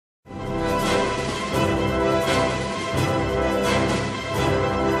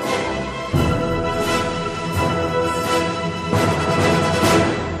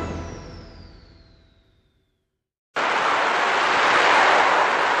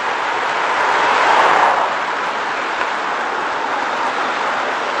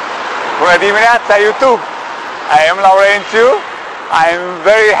Bună dimineața, YouTube! I am Laurentiu. I am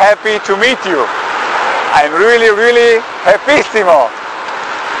very happy to meet you. I'm really happissimo.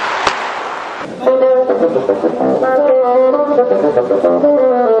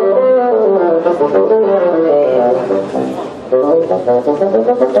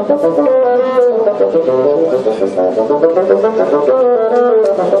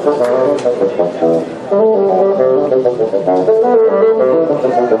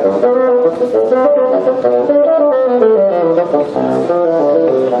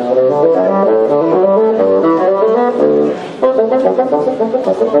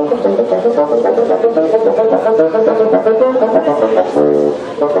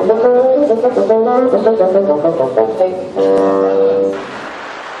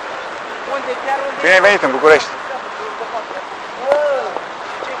 Bine ai venit în București!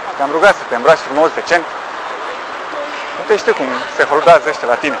 Te-am rugat să te îmbraci frumos, decent. Nu te știu cum se holdați ăștia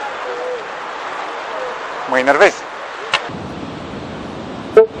la tine. Mă enervezi.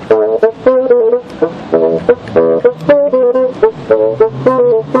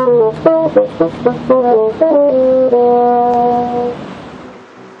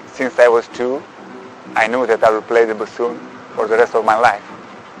 Since I was 2, I knew that I would play the bassoon for the rest of my life.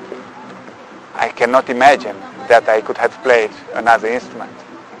 I cannot imagine that I could have played another instrument.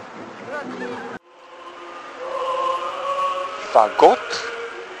 Fagot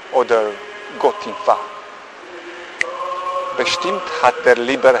oder Gott im Fa? Bestimmt hat der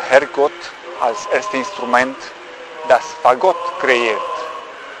lieber Herrgott als erstes Instrument das Fagot kreiert.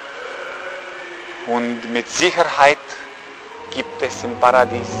 Und mit Sicherheit gibt es im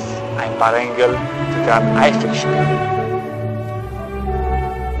Paradies ein paar Engel, die daran eifrig spielen.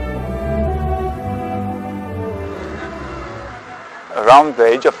 Around the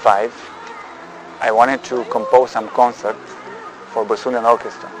age of 5, I wanted to compose some concerts for bassoon and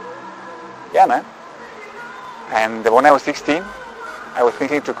orchestra. Yeah, man. And when I was 16, I was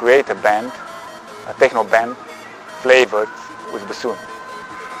thinking to create a band, a techno band, flavored with bassoon.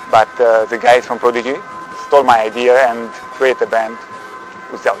 But the guys from Prodigy stole my idea and created a band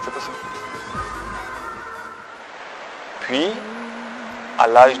without the bassoon. Puis, à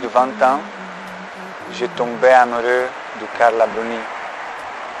l'âge de 20 ans, j'ai tombé amoureux du Carla Bruni.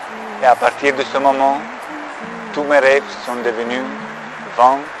 Et à partir de ce moment, tous mes rêves sont devenus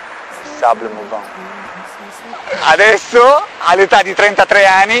vent et sable mouvant. Adesso, all'età di 33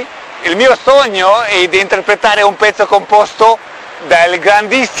 anni, il mio sogno è di interpretare un pezzo composto dal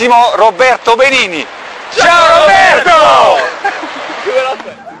grandissimo Roberto Benigni. Ciao Roberto!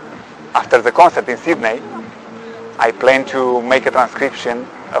 After the concert in Sydney, I plan to make a transcription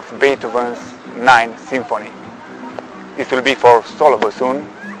of Beethoven's 9th Symphony. This will be for solo bassoon.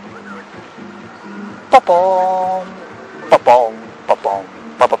 Pom pom pom pom pom pom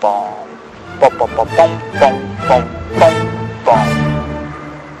pom pom pom pom pom pom pom.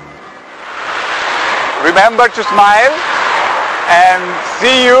 Remember to smile and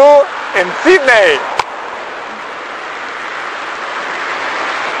see you in Sydney.